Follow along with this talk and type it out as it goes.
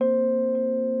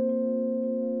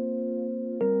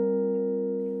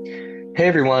Hey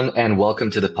everyone, and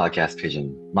welcome to the podcast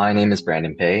Pigeon. My name is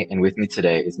Brandon Pei, and with me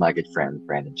today is my good friend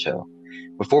Brandon Cho.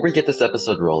 Before we get this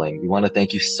episode rolling, we want to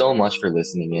thank you so much for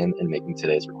listening in and making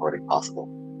today's recording possible.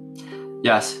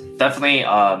 Yes, definitely.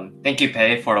 Thank you,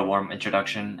 Pei, for a warm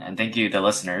introduction, and thank you, the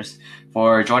listeners,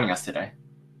 for joining us today.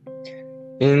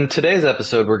 In today's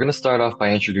episode, we're going to start off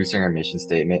by introducing our mission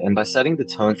statement and by setting the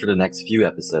tone for the next few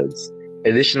episodes.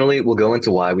 Additionally, we'll go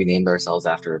into why we named ourselves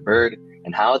after a bird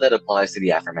and how that applies to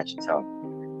the aforementioned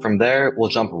tone. From there, we'll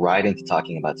jump right into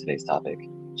talking about today's topic.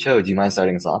 Cho, do you mind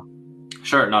starting us off?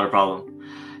 Sure, not a problem.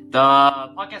 The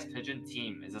Podcast Pigeon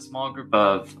team is a small group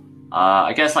of,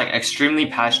 extremely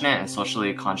passionate and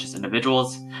socially conscious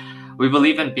individuals. We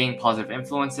believe in being positive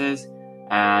influences,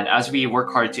 and as we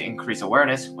work hard to increase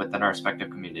awareness within our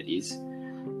respective communities,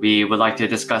 we would like to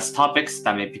discuss topics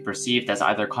that may be perceived as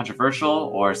either controversial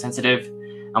or sensitive,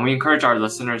 and we encourage our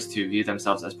listeners to view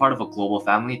themselves as part of a global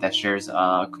family that shares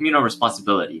a communal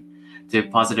responsibility to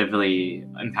positively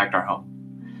impact our home.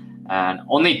 And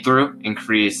only through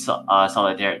increased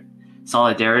solidarity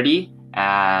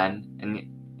and an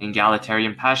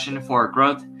egalitarian passion for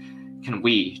growth can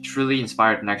we truly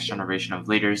inspire the next generation of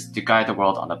leaders to guide the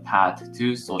world on the path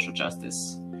to social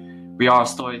justice. We are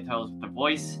storytellers with a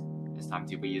voice. It's time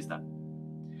to use them.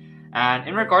 And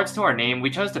in regards to our name, we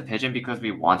chose the pigeon because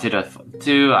we wanted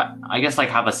to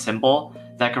have a symbol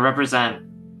that could represent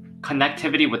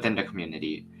connectivity within the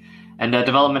community. And the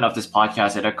development of this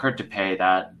podcast, it occurred to Pei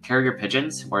that carrier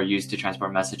pigeons were used to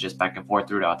transport messages back and forth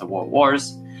throughout the world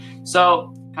wars.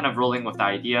 So, kind of rolling with the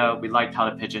idea, we liked how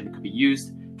the pigeon could be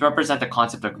used to represent the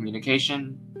concept of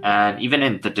communication, and even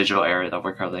in the digital era that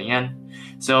we're currently in.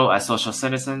 So, as social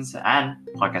citizens and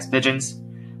podcast pigeons,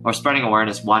 we're spreading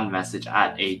awareness one message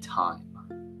at a time.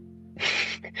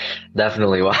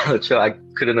 Definitely. Wow, Cho, I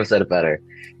couldn't have said it better.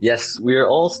 Yes, we are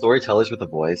all storytellers with a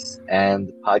voice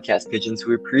and podcast pigeons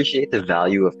who appreciate the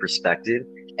value of perspective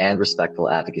and respectful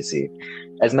advocacy.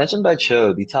 As mentioned by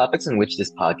Cho, the topics in which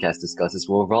this podcast discusses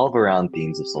will revolve around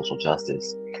themes of social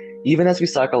justice. Even as we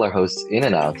cycle our hosts in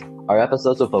and out, our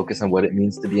episodes will focus on what it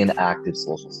means to be an active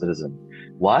social citizen.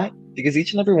 Why? Because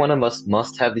each and every one of us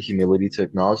must have the humility to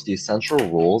acknowledge the essential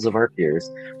roles of our peers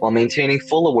while maintaining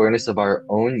full awareness of our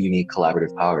own unique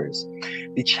collaborative powers.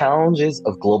 The challenges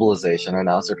of globalization are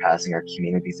now surpassing our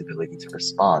community's ability to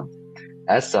respond.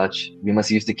 As such, we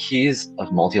must use the keys of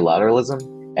multilateralism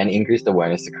and increased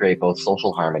awareness to create both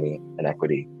social harmony and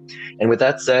equity. And with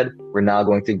that said, we're now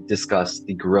going to discuss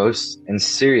the gross and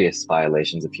serious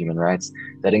violations of human rights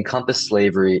that encompass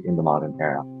slavery in the modern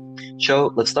era.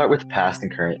 Cho, let's start with past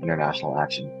and current international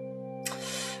action.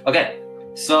 Okay,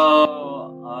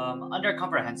 so under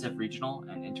comprehensive regional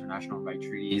and international right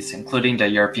treaties, including the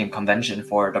European Convention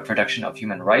for the Protection of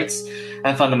Human Rights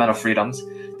and Fundamental Freedoms,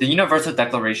 the Universal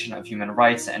Declaration of Human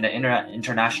Rights, and the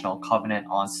International Covenant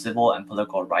on Civil and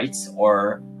Political Rights,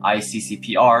 or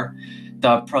ICCPR,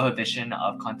 the prohibition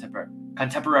of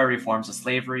contemporary forms of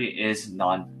slavery is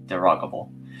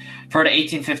non-derogable. Per the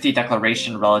 1850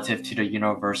 Declaration relative to the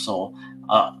universal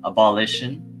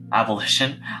abolition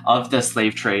of the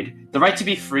slave trade, the right to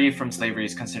be free from slavery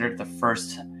is considered the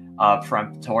first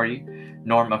peremptory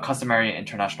norm of customary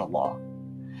international law.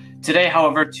 Today,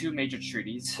 however, two major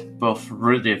treaties, both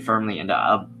rooted firmly in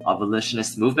the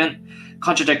abolitionist movement,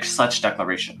 contradict such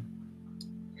declaration.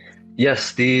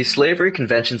 Yes, the slavery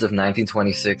conventions of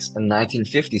 1926 and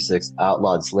 1956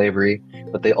 outlawed slavery,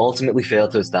 but they ultimately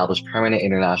failed to establish permanent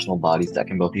international bodies that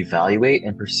can both evaluate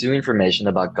and pursue information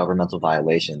about governmental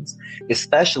violations,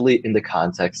 especially in the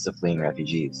context of fleeing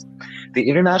refugees. The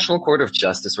International Court of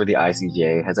Justice, or the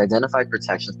ICJ, has identified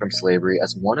protections from slavery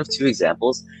as one of two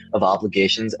examples of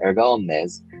obligations erga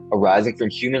omnes arising from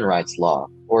human rights law,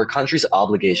 or a country's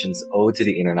obligations owed to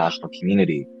the international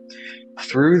community.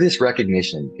 Through this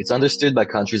recognition, it's understood by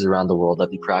countries around the world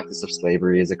that the practice of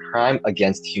slavery is a crime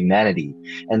against humanity,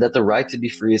 and that the right to be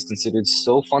free is considered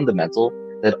so fundamental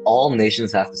that all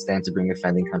nations have to stand to bring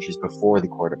offending countries before the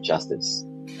court of justice.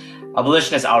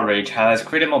 Abolitionist outrage has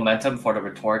created momentum for the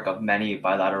rhetoric of many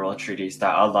bilateral treaties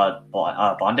that outlawed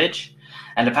bondage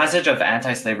and the passage of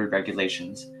anti-slavery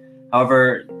regulations.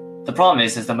 However, the problem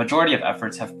is the majority of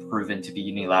efforts have proven to be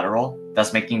unilateral,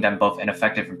 thus making them both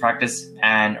ineffective in practice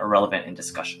and irrelevant in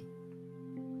discussion.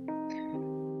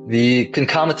 The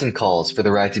concomitant calls for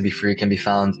the right to be free can be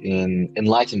found in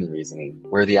Enlightenment reasoning,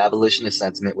 where the abolitionist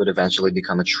sentiment would eventually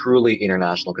become a truly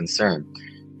international concern.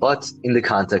 But in the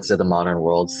context of the modern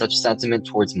world, such sentiment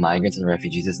towards migrants and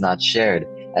refugees is not shared,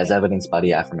 as evidenced by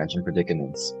the aforementioned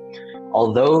predicaments.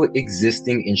 Although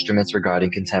existing instruments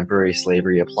regarding contemporary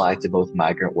slavery apply to both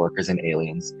migrant workers and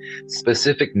aliens,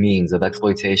 specific means of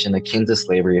exploitation akin to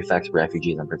slavery affect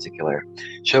refugees in particular.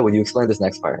 Cho, will you explain this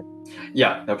next part?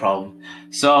 Yeah, no problem.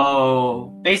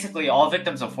 So basically, all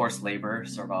victims of forced labor,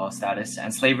 survival status,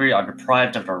 and slavery are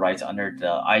deprived of their rights under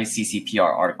the ICCPR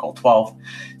Article 12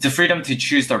 to freedom to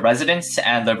choose their residence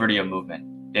and liberty of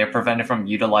movement. They are prevented from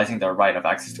utilizing their right of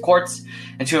access to courts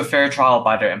and to a fair trial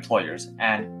by their employers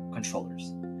and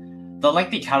controllers. The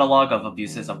lengthy catalog of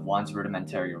abuses of one's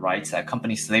rudimentary rights that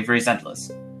accompany slavery is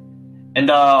endless. In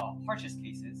the harshest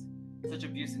cases, such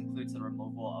abuse includes the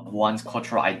removal of one's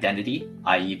cultural identity,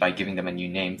 i.e. by giving them a new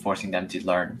name, forcing them to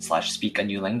learn/speak a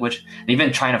new language, and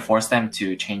even trying to force them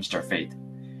to change their faith.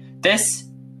 This,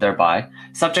 thereby,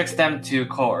 subjects them to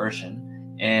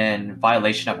coercion in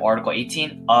violation of Article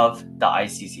 18 of the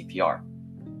ICCPR.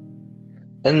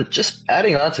 And just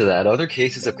adding on to that, other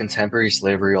cases of contemporary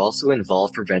slavery also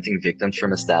involve preventing victims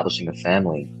from establishing a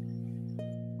family.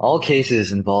 All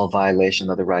cases involve violation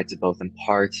of the right to both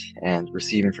impart and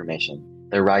receive information,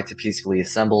 their right to peacefully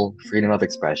assemble, freedom of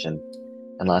expression,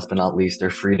 and last but not least,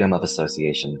 their freedom of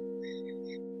association.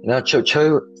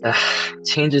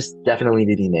 Changes definitely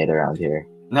need to be made around here.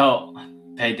 No,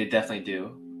 they definitely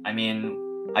do. I mean,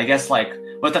 I guess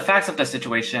with the facts of the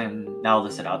situation now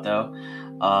listed out though,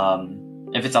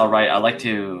 if it's all right, I'd like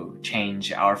to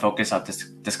change our focus of this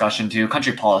discussion to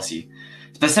country policy,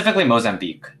 specifically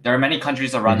Mozambique. There are many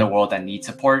countries around the world that need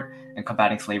support in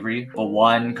combating slavery, but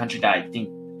one country that I think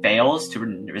fails to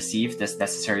receive this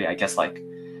necessary,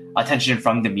 attention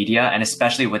from the media, and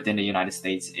especially within the United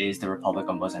States, is the Republic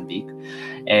of Mozambique,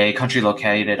 a country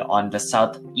located on the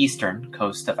southeastern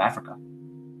coast of Africa.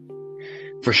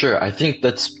 For sure, I think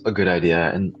that's a good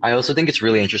idea. And I also think it's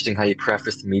really interesting how you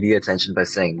prefaced media attention by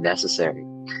saying necessary.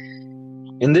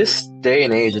 In this day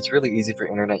and age, it's really easy for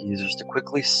internet users to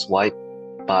quickly swipe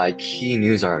by key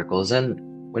news articles. And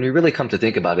when you really come to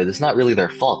think about it, it's not really their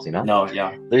fault, you know? No,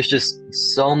 yeah. There's just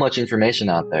so much information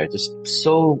out there, just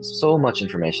so much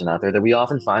information out there that we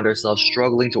often find ourselves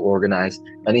struggling to organize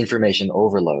an information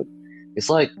overload. It's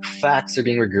like facts are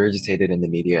being regurgitated in the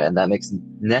media, and that makes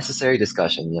necessary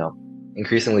discussion,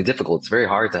 increasingly difficult. It's very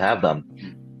hard to have them.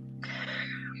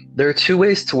 There are two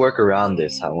ways to work around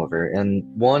this, however, and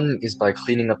one is by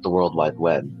cleaning up the World Wide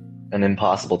Web. An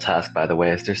impossible task, by the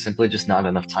way, as there's simply just not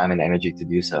enough time and energy to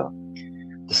do so.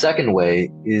 The second way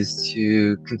is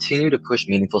to continue to push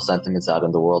meaningful sentiments out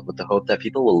in the world with the hope that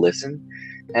people will listen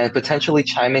and potentially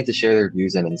chime in to share their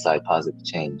views and incite positive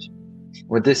change.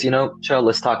 With this, Cho,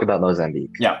 let's talk about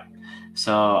Mozambique. Yeah.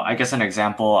 So I guess an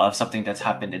example of something that's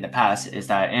happened in the past is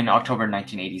that in October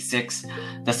 1986,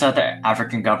 the South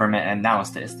African government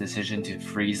announced its decision to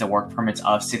freeze the work permits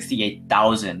of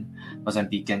 68,000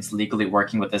 Mozambicans legally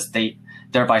working with the state,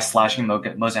 thereby slashing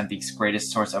Mozambique's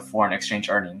greatest source of foreign exchange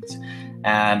earnings.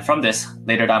 And from this,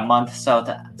 later that month, South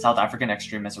African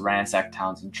extremists ransacked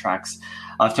towns and tracts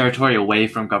of territory away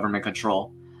from government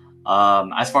control.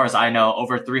 As far as I know,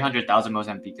 over 300,000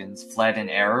 Mozambicans fled in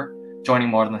error, joining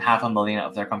more than 500,000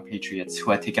 of their compatriots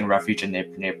who had taken refuge in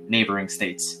neighboring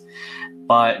states.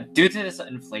 But due to this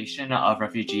inflation of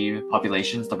refugee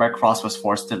populations, the Red Cross was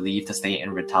forced to leave the state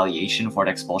in retaliation for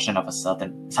the expulsion of a South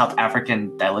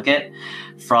African delegate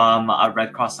from a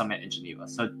Red Cross summit in Geneva.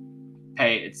 So,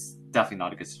 hey, it's definitely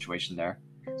not a good situation there.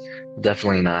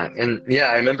 Definitely not. And yeah,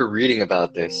 I remember reading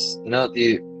about this.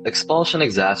 The expulsion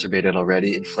exacerbated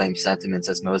already inflamed sentiments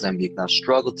as Mozambique now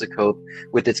struggled to cope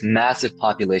with its massive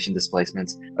population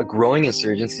displacements, a growing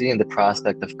insurgency, and the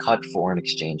prospect of cut foreign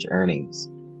exchange earnings.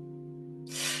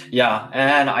 Yeah,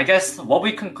 and I guess what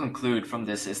we can conclude from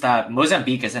this is that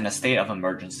Mozambique is in a state of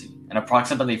emergency, and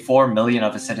approximately 4 million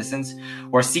of its citizens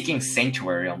who are seeking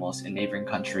sanctuary almost in neighboring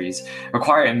countries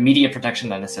require immediate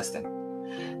protection and assistance.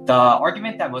 The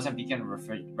argument that Mozambican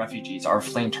refugees are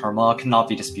fleeing turmoil cannot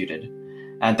be disputed,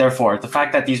 and therefore the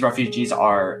fact that these refugees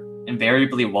are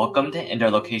invariably welcomed in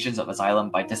their locations of asylum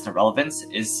by distant relatives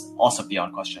is also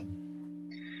beyond question.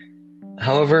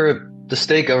 However, the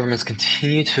state governments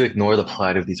continue to ignore the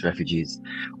plight of these refugees.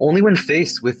 Only when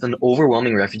faced with an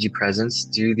overwhelming refugee presence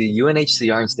do the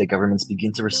UNHCR and state governments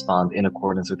begin to respond in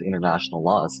accordance with international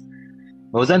laws.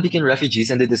 Mozambican refugees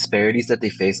and the disparities that they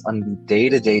face on the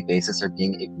day-to-day basis are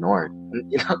being ignored.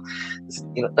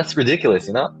 And, that's ridiculous,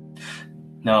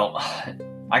 No,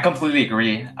 I completely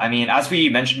agree. I mean, as we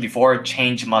mentioned before,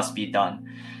 change must be done.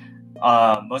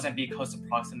 Mozambique hosts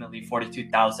approximately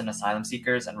 42,000 asylum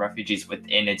seekers and refugees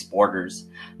within its borders,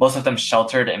 most of them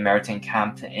sheltered in maritime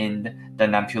camp in the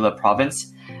Nampula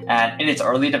province. And in its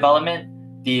early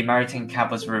development, the maritime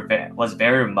camp was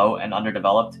very remote and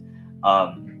underdeveloped.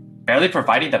 barely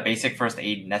providing the basic first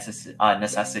aid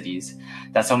necessities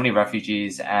that so many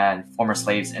refugees and former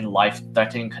slaves in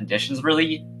life-threatening conditions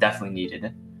really definitely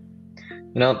needed.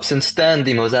 Since then,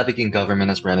 the Mozambican government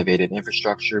has renovated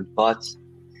infrastructure, but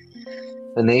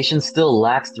the nation still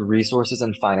lacks the resources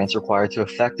and finance required to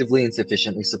effectively and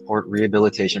sufficiently support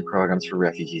rehabilitation programs for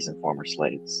refugees and former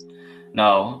slaves.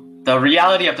 No, the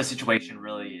reality of the situation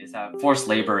really is that forced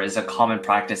labor is a common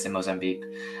practice in Mozambique.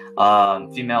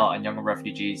 Female and younger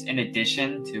refugees, in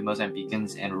addition to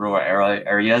Mozambicans in rural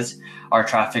areas, are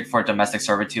trafficked for domestic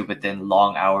servitude within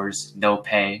long hours, no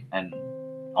pay, and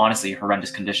honestly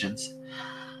horrendous conditions.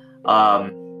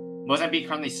 Mozambique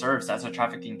currently serves as a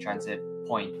trafficking transit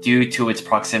point due to its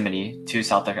proximity to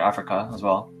South Africa as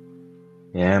well.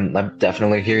 Yeah, I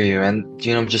definitely hear you. And,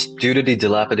 just due to the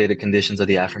dilapidated conditions of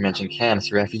the aforementioned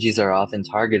camps, refugees are often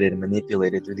targeted and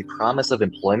manipulated through the promise of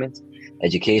employment,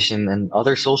 education, and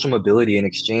other social mobility in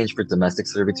exchange for domestic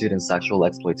servitude and sexual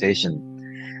exploitation.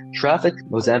 Trafficked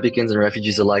Mozambicans and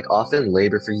refugees alike often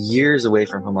labor for years away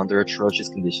from home under atrocious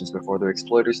conditions before their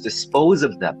exploiters dispose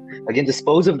of them. Again,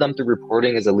 dispose of them through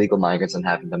reporting as illegal migrants and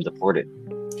having them deported.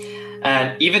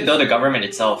 And even though the government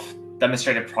itself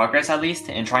demonstrated progress, at least,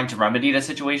 in trying to remedy the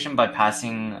situation by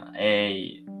passing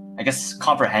a,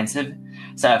 comprehensive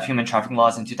set of human trafficking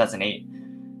laws in 2008,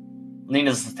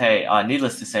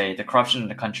 needless to say, the corruption in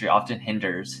the country often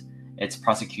hinders its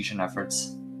prosecution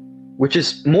efforts. Which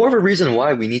is more of a reason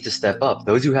why we need to step up.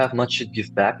 Those who have much should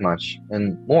give back much,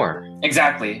 and more.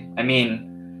 Exactly. I mean,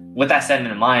 with that said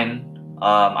in mind,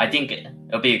 I think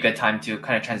it'll be a good time to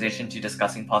kind of transition to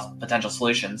discussing potential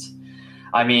solutions.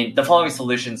 I mean, the following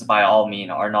solutions by all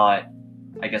means are not,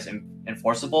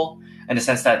 enforceable in the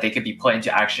sense that they could be put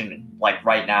into action like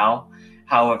right now.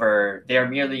 However, they are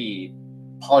merely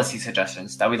policy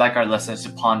suggestions that we'd like our listeners to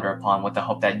ponder upon with the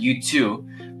hope that you too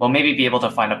will maybe be able to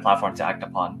find a platform to act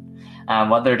upon.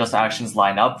 Whether those actions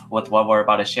line up with what we're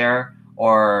about to share,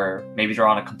 or maybe they're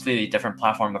on a completely different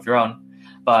platform of your own.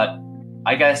 But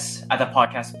I guess at the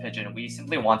Podcast Pigeon, we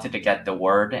simply wanted to get the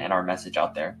word and our message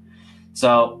out there.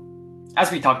 So, as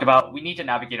we talked about, we need to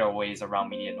navigate our ways around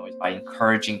media noise by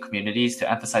encouraging communities to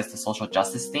emphasize the social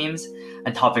justice themes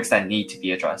and topics that need to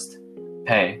be addressed.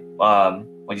 Pei, will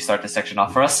you start this section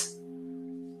off for us?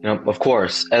 Of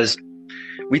course, as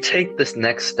we take this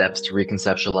next steps to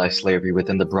reconceptualize slavery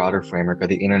within the broader framework of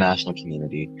the international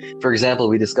community. For example,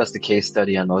 we discussed a case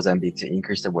study on Mozambique to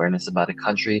increase awareness about a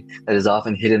country that is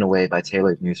often hidden away by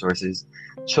tailored news sources.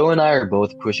 Cho and I are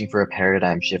both pushing for a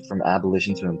paradigm shift from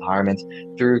abolition to empowerment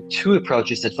through two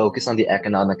approaches that focus on the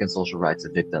economic and social rights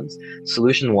of victims.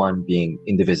 Solution one being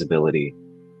indivisibility.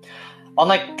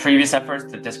 Unlike previous efforts,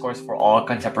 the discourse for all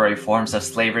contemporary forms of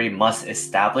slavery must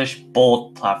establish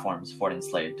bold platforms for the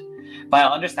enslaved. By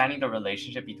understanding the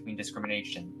relationship between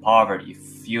discrimination, poverty,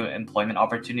 few employment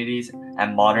opportunities,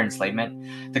 and modern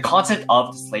enslavement, the concept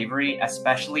of slavery,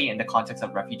 especially in the context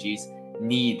of refugees,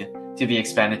 need to be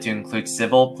expanded to include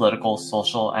civil, political,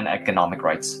 social, and economic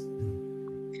rights.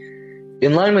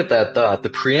 In line with that thought, the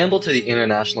preamble to the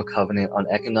International Covenant on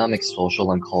Economic,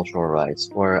 Social, and Cultural Rights,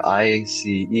 or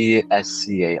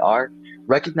ICESCAR,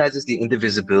 recognizes the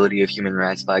indivisibility of human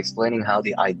rights by explaining how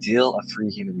the ideal of free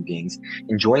human beings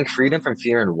enjoying freedom from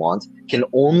fear and want can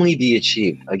only be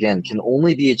achieved.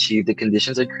 The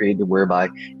conditions are created whereby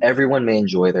everyone may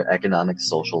enjoy their economic,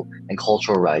 social, and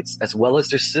cultural rights, as well as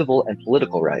their civil and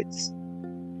political rights.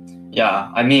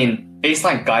 Yeah, I mean,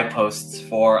 baseline guideposts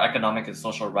for economic and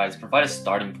social rights provide a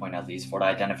starting point, at least, for the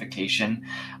identification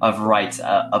of rights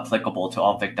applicable to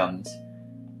all victims.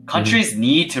 Countries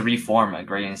need to reform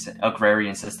agrarian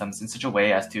systems in such a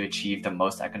way as to achieve the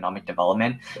most economic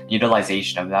development and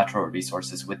utilization of natural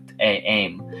resources with an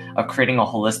aim of creating a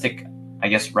holistic,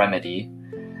 remedy.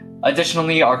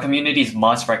 Additionally, our communities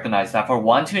must recognize that for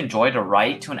one to enjoy the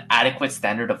right to an adequate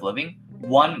standard of living,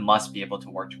 one must be able to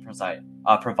work to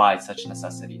provide such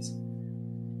necessities.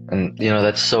 And,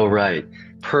 that's so right.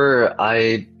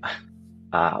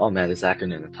 Oh man, this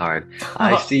acronym is hard.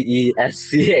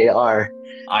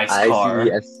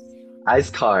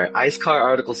 ICESCAR. ICESCAR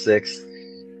Article 6.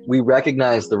 We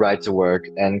recognize the right to work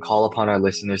and call upon our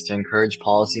listeners to encourage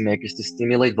policymakers to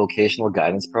stimulate vocational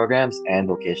guidance programs and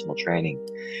vocational training.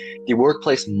 The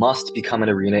workplace must become an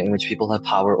arena in which people have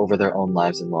power over their own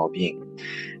lives and well-being.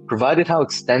 Provided how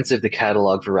extensive the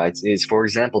catalog for rights is, for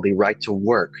example, the right to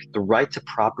work, the right to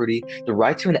property, the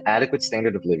right to an adequate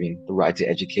standard of living, the right to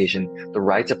education, the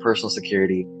right to personal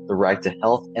security, the right to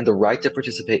health, and the right to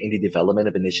participate in the development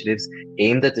of initiatives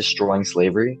aimed at destroying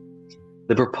slavery,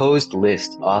 the proposed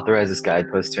list authorizes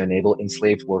guideposts to enable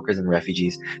enslaved workers and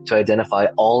refugees to identify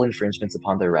all infringements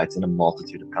upon their rights in a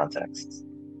multitude of contexts.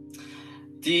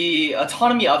 The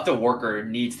autonomy of the worker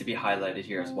needs to be highlighted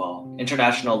here as well.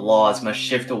 International laws must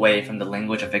shift away from the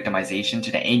language of victimization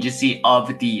to the agency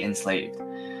of the enslaved.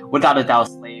 Without a doubt,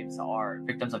 slaves are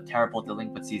victims of terrible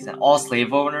delinquencies, and all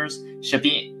slave owners should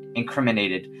be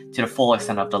incriminated to the full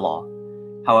extent of the law.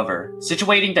 However,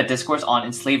 situating the discourse on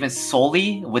enslavement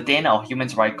solely within a human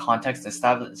rights context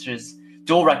establishes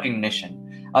dual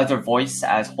recognition of their voice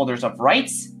as holders of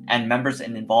rights and members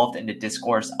involved in the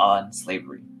discourse on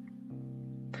slavery.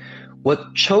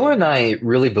 What Cho and I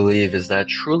really believe is that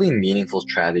truly meaningful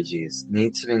strategies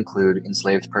need to include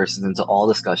enslaved persons into all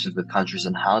discussions with countries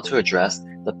on how to address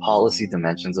the policy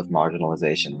dimensions of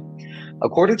marginalization.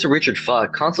 According to Richard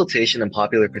Falk, consultation and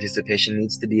popular participation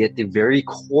needs to be at the very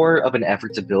core of an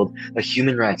effort to build a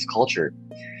human rights culture.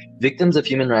 Victims of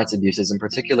human rights abuses, in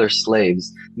particular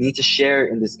slaves, need to share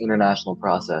in this international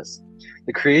process.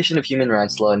 The creation of human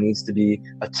rights law needs to be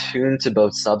attuned to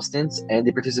both substance and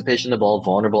the participation of all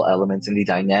vulnerable elements in the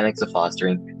dynamics of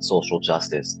fostering social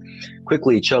justice.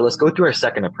 Quickly, Cho, let's go through our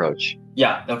second approach.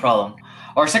 Yeah, no problem.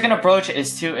 Our second approach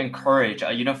is to encourage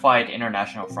a unified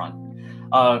international front.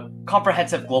 A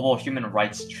comprehensive global human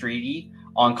rights treaty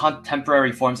on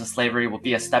contemporary forms of slavery will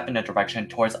be a step in the direction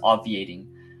towards obviating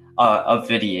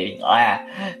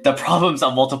the problems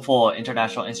of multiple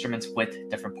international instruments with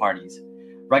different parties.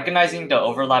 Recognizing the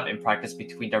overlap in practice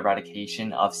between the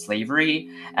eradication of slavery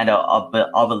and the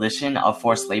abolition of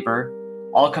forced labor,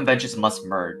 all conventions must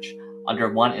merge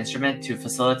under one instrument to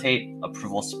facilitate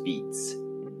approval speeds.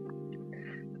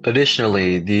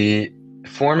 Additionally, the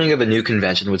forming of a new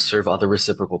convention would serve other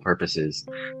reciprocal purposes.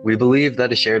 We believe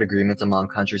that a shared agreement among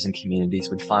countries and communities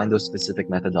would find those specific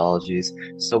methodologies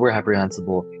so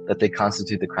reprehensible that they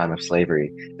constitute the crime of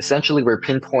slavery. Essentially, we're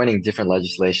pinpointing different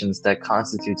legislations that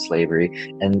constitute slavery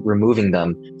and removing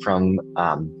them from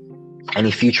any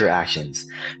future actions.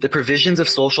 The provisions of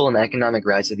social and economic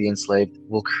rights of the enslaved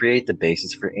will create the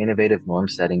basis for innovative norm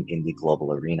setting in the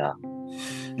global arena.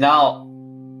 Now,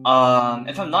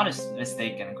 if I'm not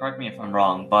mistaken, correct me if I'm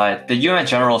wrong, but the UN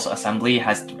General Assembly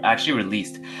has actually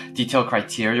released detailed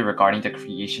criteria regarding the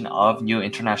creation of new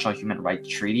international human rights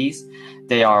treaties.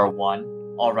 They are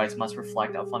 1. All rights must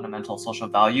reflect a fundamental social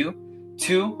value.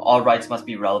 2. All rights must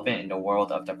be relevant in the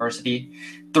world of diversity.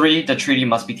 3. The treaty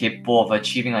must be capable of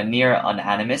achieving a near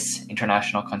unanimous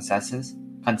international consensus.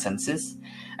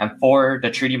 And 4.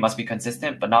 The treaty must be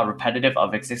consistent but not repetitive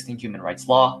of existing human rights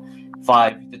law.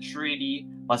 5. The treaty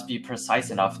must be precise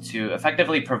enough to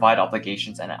effectively provide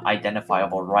obligations and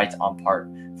identifiable rights on part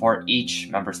for each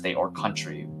member state or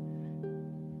country.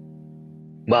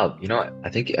 Wow, I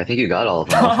think you got all of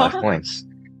them, all 5 points.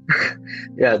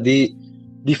 Yeah, the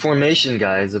formation,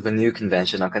 guys, of a new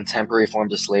convention on contemporary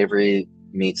forms of slavery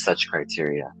meets such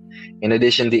criteria. In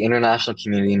addition, the international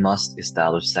community must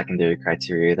establish secondary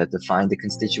criteria that define the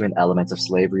constituent elements of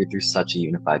slavery through such a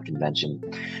unified convention.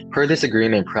 Per this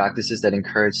agreement, practices that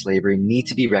encourage slavery need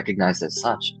to be recognized as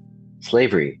such.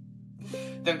 Slavery.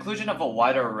 The inclusion of a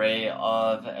wide array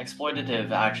of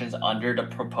exploitative actions under the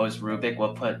proposed rubric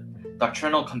will put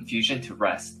doctrinal confusion to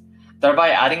rest,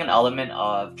 thereby adding an element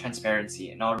of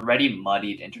transparency in an already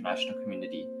muddied international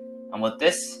community. And with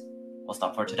this, we'll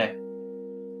stop for today.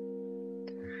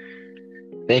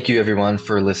 Thank you, everyone,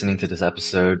 for listening to this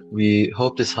episode. We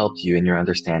hope this helped you in your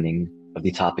understanding of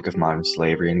the topic of modern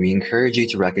slavery, and we encourage you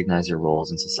to recognize your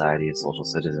roles in society as social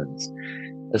citizens.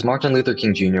 As Martin Luther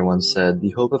King Jr. once said,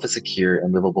 the hope of a secure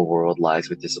and livable world lies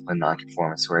with disciplined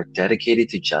nonconformists who are dedicated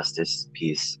to justice,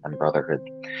 peace, and brotherhood.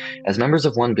 As members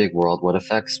of one big world, what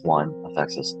affects one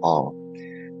affects us all.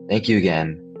 Thank you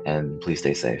again, and please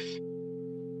stay safe.